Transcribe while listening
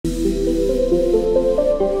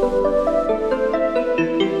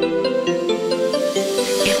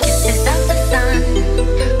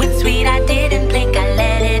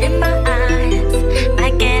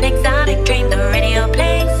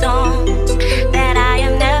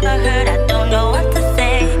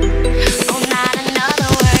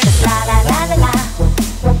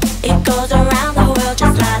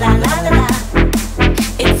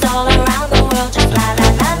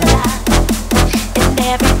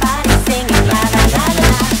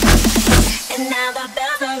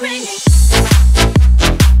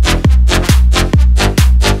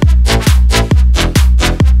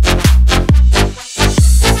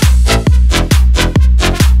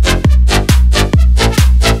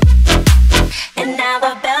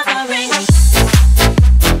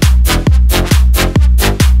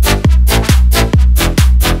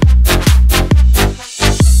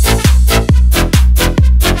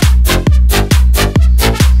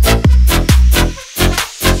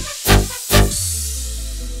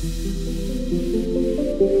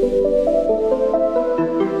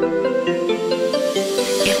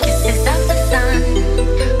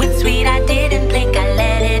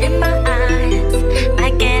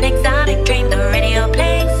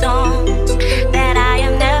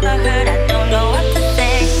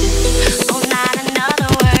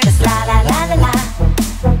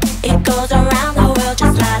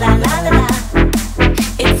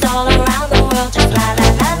all around the world, just la la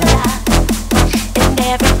la la. And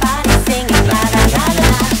everybody's singing la la la la.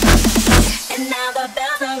 And now the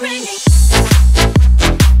bells are ringing.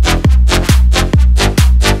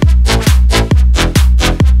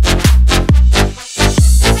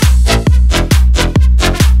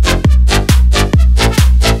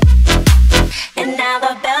 And now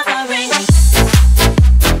the bells are ringing.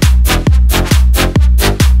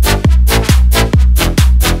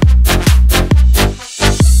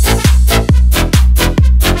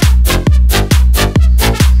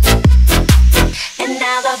 And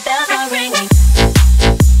now the bells are ringing.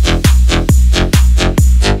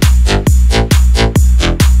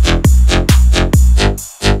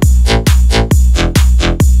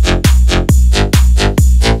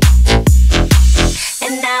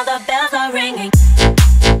 And now the bells are ringing.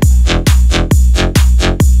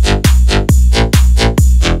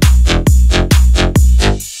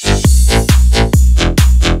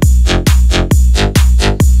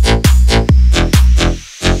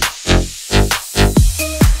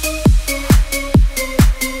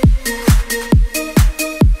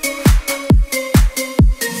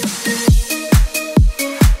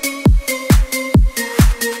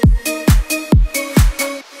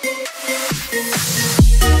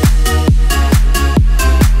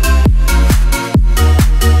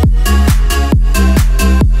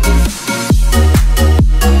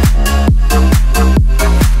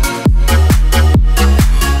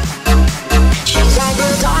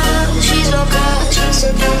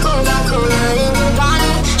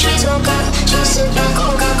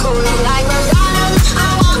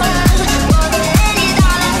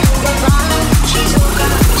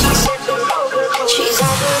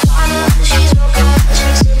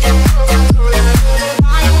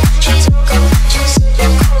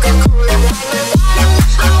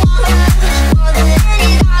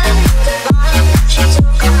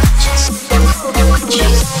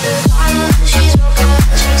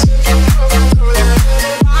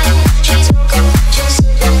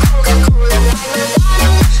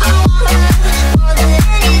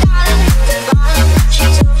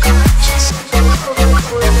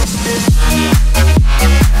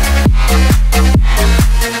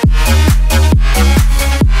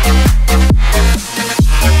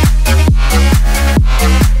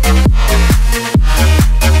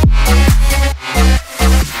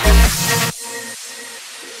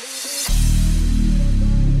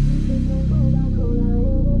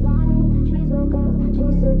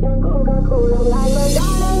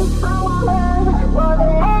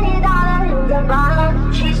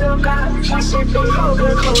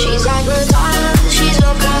 She's like Madonna, she's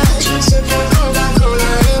so good, she's sipping Coca-Cola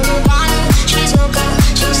in the bottle. She's so good,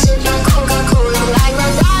 she's sipping Coca-Cola like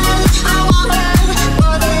Madonna. I want her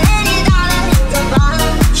more than any dollar in the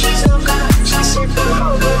bottle. She's so good, she's sipping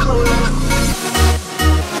Coca-Cola.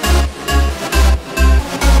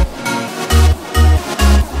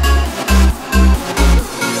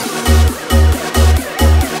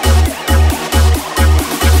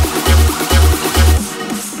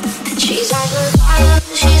 She's like Madonna,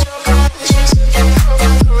 she's so good, she's sipping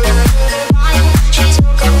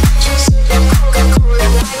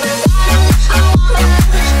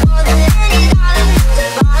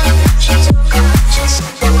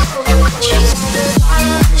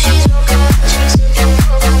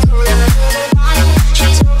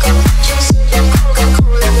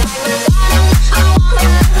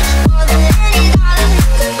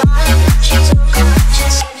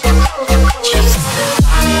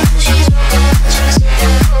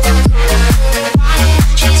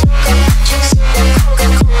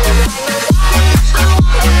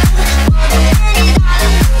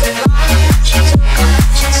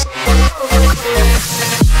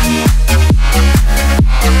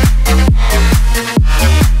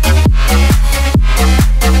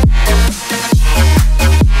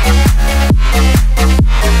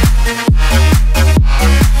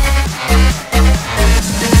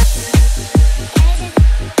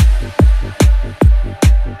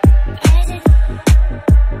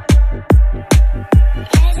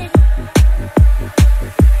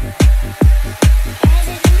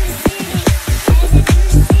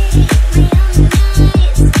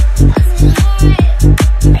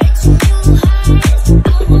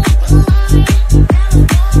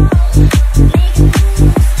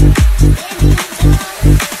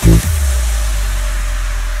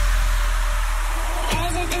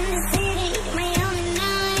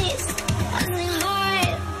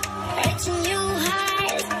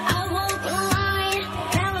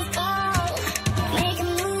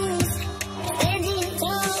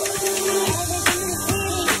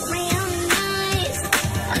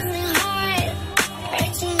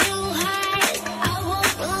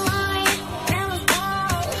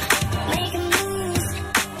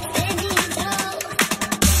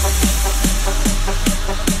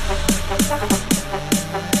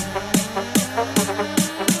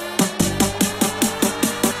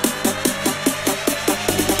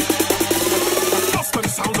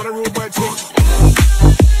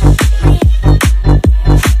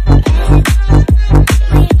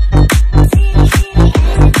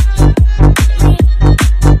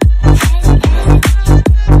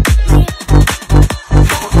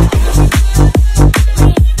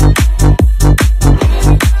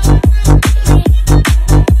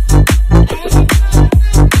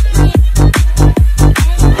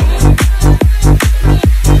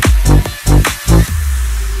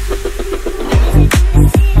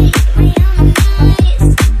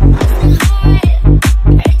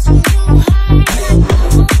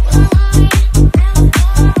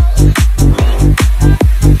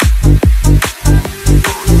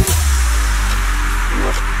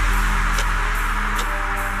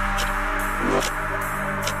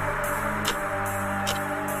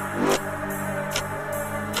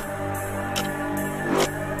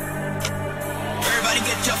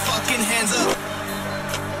Everybody get your fucking hands up.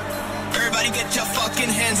 Everybody get your fucking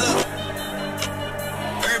hands up.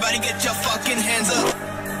 Everybody get your fucking hands up.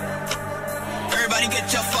 Everybody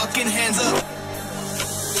get your fucking hands up.